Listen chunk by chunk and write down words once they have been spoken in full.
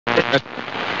I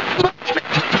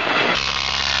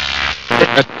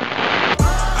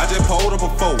just pulled up a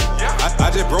foe.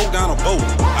 I just broke down a boat.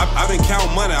 I been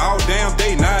counting money all damn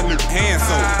day, now I need hand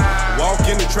soap. Walk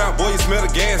in the trap, boy, you smell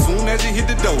the gas soon as you hit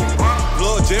the door.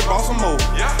 Plug jet, bought some more.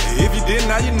 If you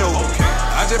didn't, now you know.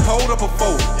 I just pulled up a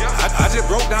foe. I just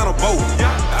broke down a boat.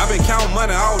 I been counting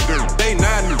money all day,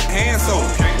 now I need hand soap.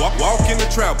 Walk in the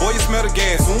trap, boy, you smell the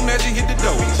gas soon as you hit the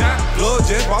door. Plug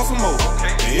jet, bought some more.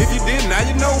 If you didn't, now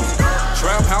you know.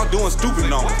 Trap house doing stupid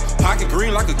numbers. Pocket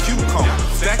green like a cucumber.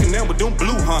 Stacking them with them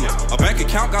blue hunters. A bank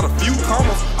account got a few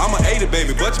commas. I'm an 80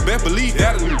 baby, but you better believe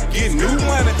that get new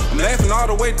money. I'm laughing all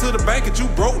the way to the bank and you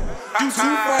broke. You too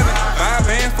funny. 5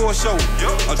 bands for a show.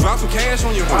 Or drop some cash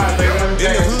on your hood. In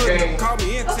the hood, call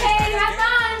me in. Okay, have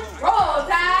fun. Roll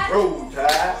Tide. Roll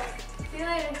Tide. See you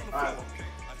later. Alright.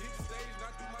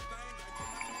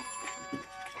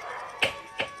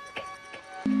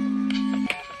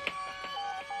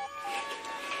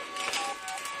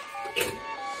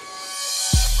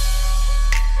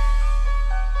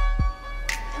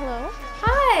 Hello?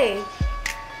 Hi!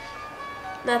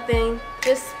 Nothing.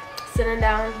 Just sitting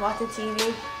down, watching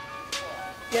TV.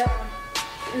 Yep.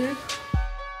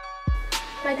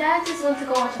 My dad just went to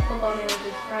go watch a football game with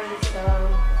his friends, so...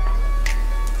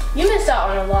 You missed out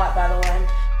on a lot, by the way.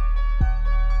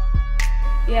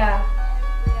 Yeah.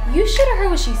 You should have heard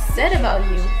what she said about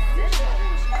you.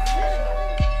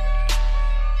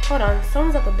 Hold on,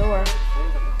 someone's at the door.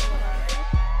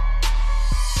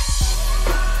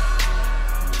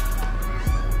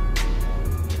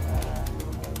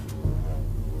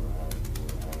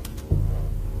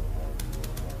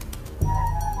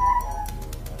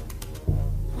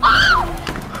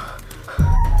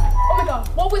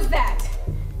 What was that?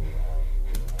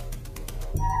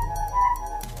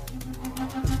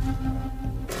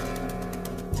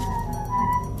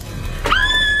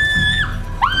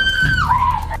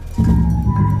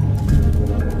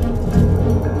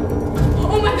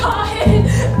 Oh my God!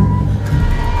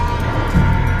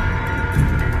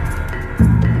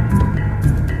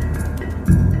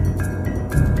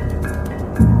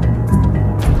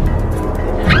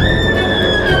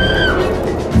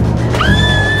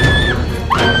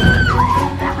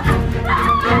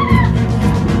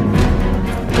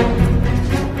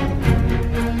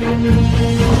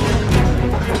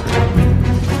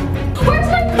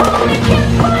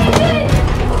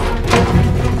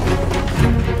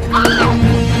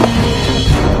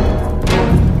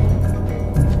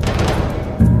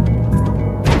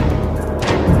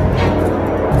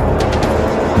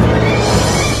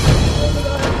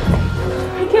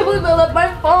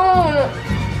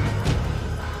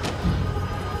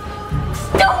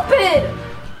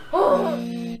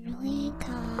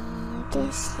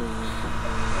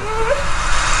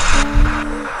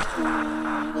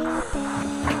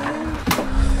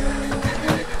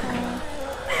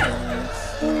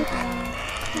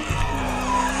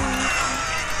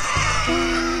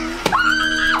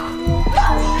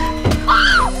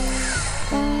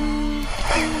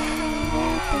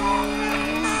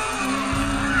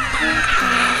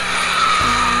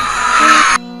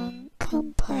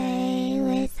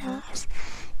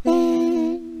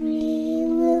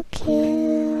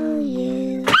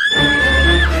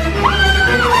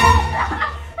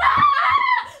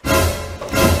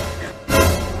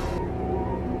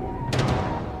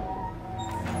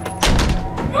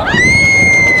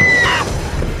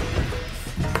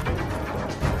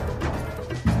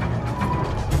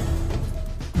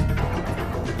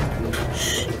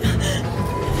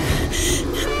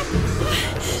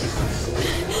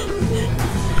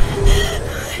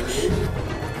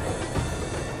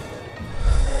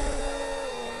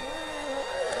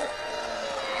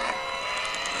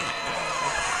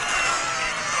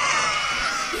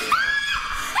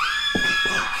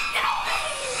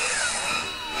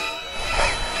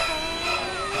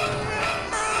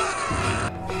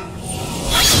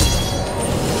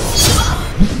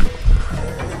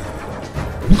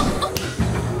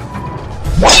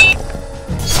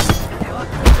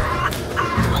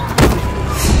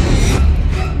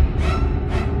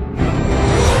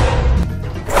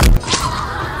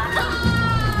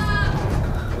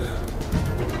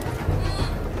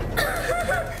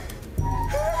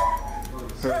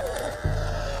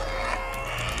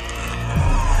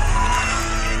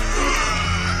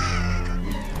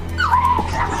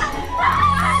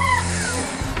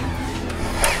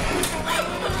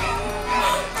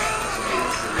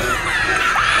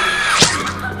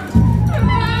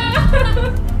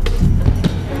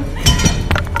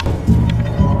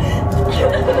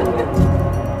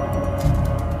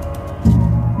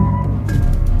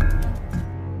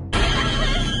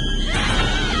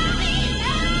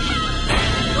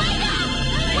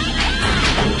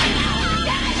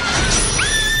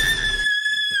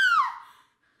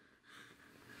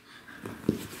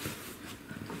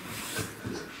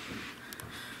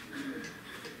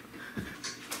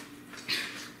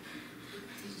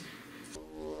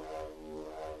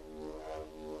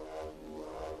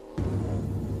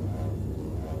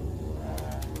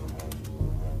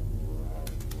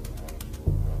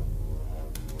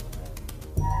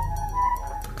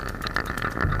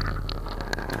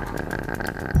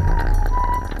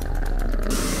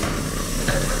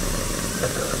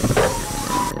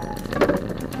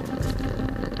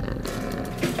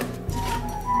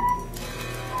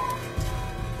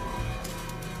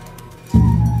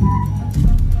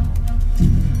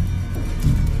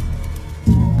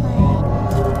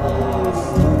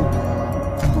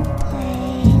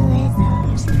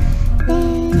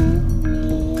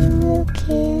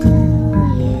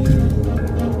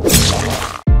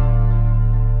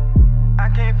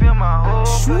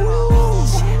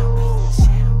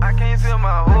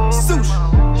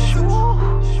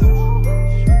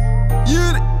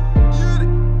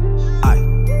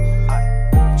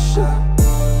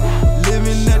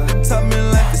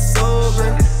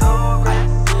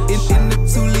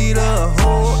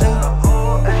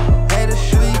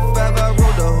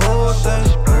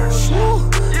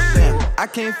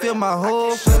 can't feel my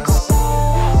whole face.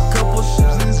 Couple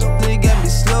shits, they got me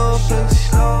slow pace.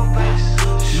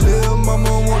 Lil'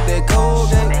 mama want that cold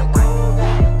day.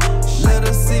 Let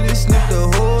her see this snip the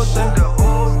whole thing.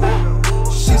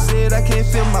 She said I can't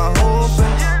feel my whole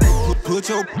face. Put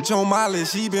your bitch on my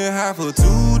list, she been high for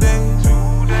 2 days.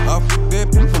 I fuck that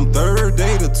bitch from 3rd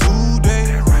day to 2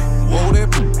 days. Whoa, that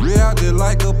bitch out just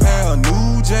like a pair of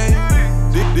new J's.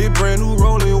 This brand new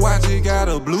Rollie watch, it got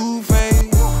a blue face.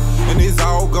 And it's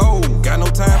all gold, got no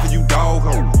time for you dog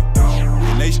hoes.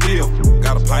 And they still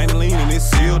got a pint of lean and it's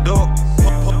sealed up.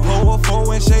 Pour a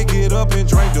 4 and shake it up and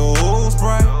drink the whole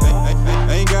Sprite.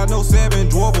 Ain't got no 7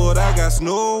 dwarf, but I got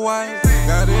Snow White.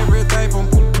 Got everything from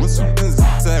with some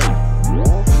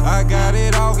I got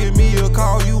it all, give me a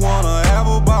call, you wanna have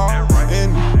a ball.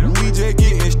 And we just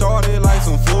getting started like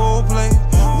some full play.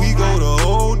 We go the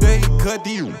whole day, cut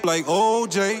deal like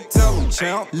OJ. Tell them,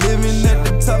 champ. Living at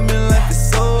the top, man, life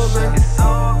is so great.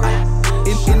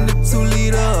 In the 2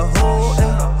 liter, a whole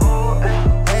A.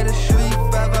 Had a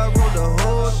 3-5, I wrote the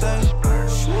whole thing.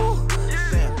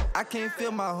 Damn, I can't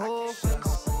feel my whole face.